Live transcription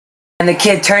And the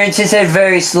kid turns his head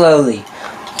very slowly,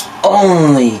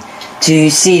 only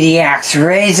to see the axe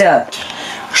raise up.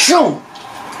 Shoom!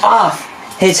 Off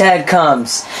his head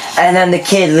comes, and then the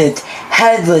kid lived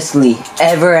headlessly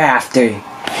ever after.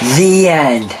 The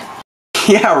end.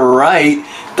 Yeah, right.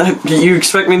 You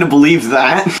expect me to believe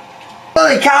that?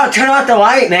 Holy cow, turn off the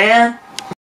light, man!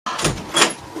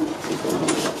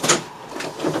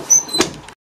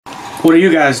 What are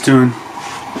you guys doing?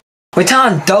 We're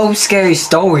telling dope scary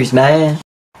stories, man.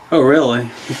 Oh, really?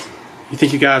 You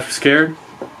think you guys were scared?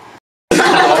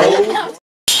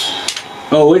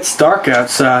 Oh, it's dark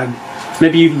outside.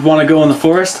 Maybe you want to go in the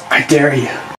forest? I dare you.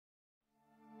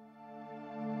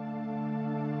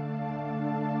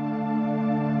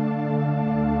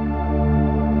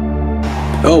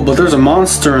 Oh, but there's a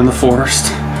monster in the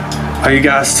forest. Are you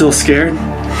guys still scared? No,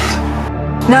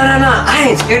 I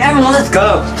ain't scared. Everyone, let's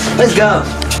go. Let's go.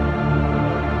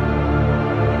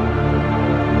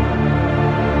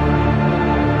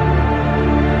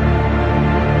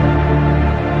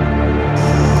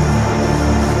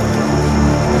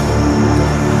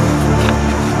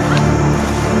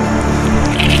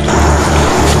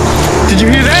 Did you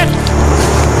hear that?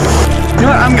 You know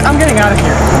what? I'm getting out of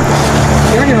here.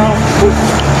 Here we go.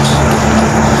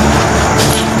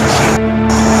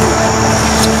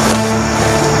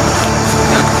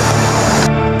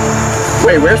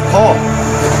 Wait, where's Paul?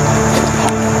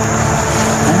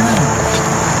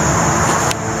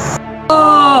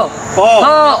 Oh!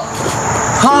 Paul!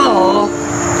 Paul!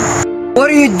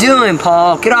 What are you doing,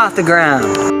 Paul? Get off the ground.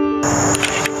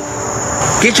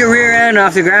 Get your rear end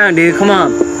off the ground, dude. Come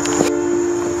on.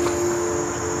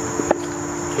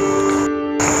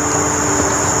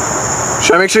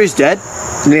 Should I make sure he's dead?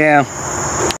 Yeah.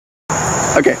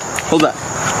 Okay, hold that.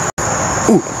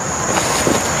 Ooh.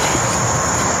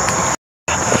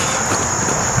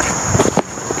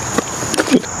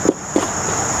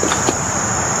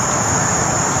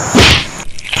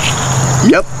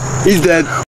 Yep, he's dead.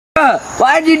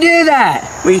 Why'd you do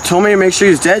that? Well, you told me to make sure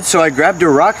he's dead, so I grabbed a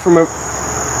rock from a...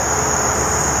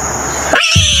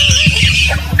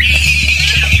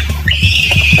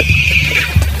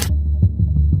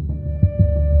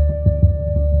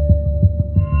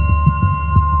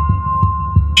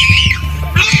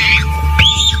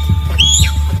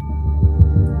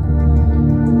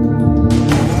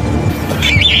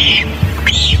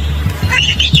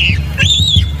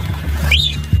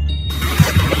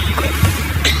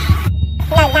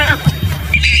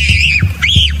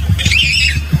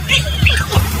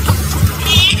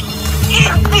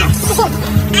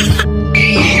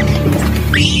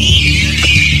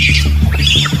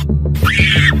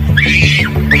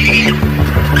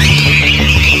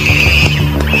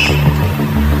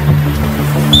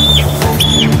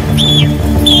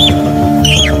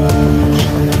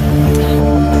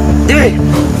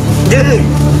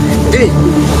 Dude!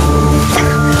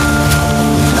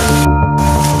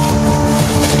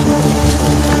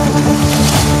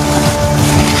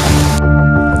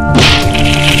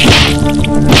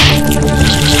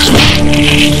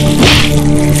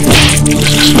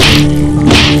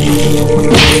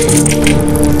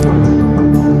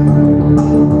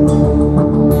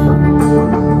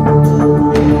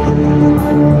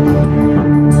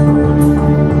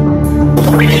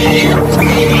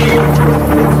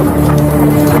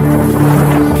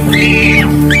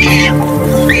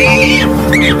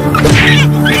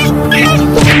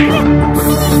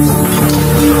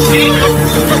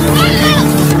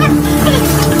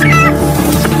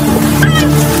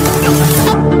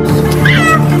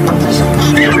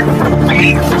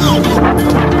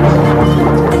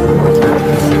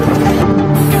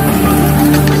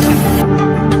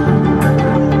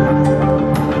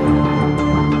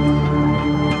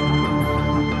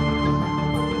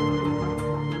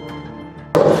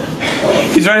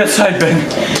 He's right outside, Ben.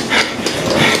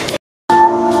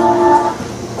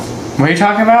 What are you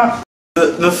talking about?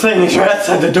 The thing is right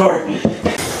outside the door.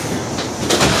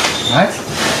 What?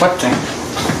 What thing?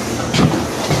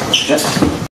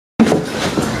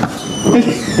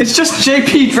 It's just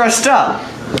JP dressed up.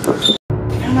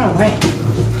 No, wait.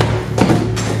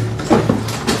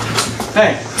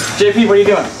 Hey, JP, what are you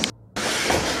doing?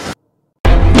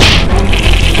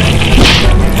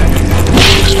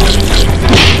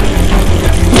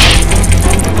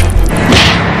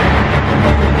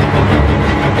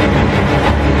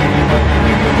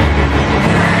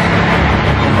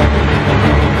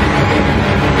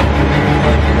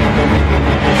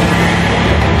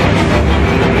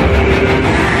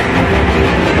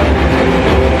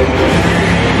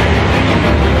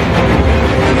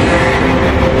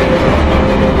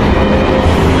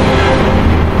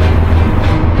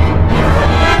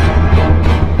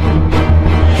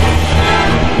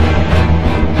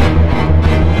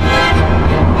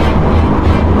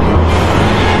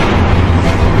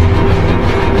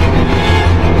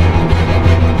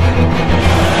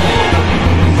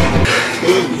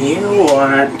 You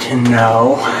want to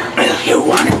know? You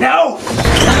want to know?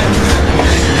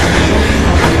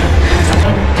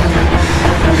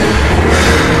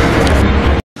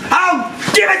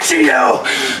 I'll give it to you!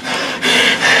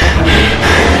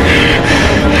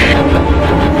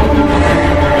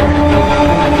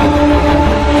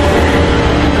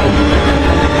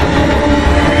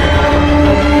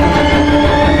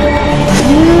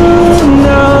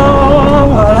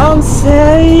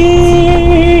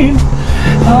 Saying,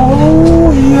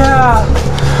 oh yeah,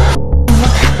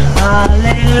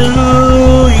 hallelujah.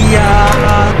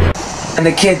 And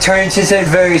the kid turns his head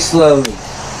very slowly,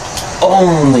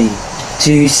 only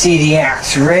to see the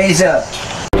axe raise up.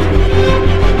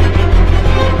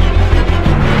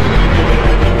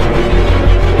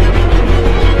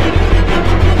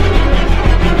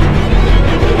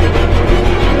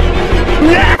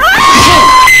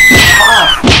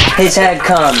 His head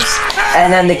comes,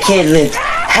 and then the kid lived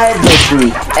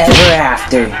headlessly ever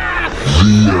after.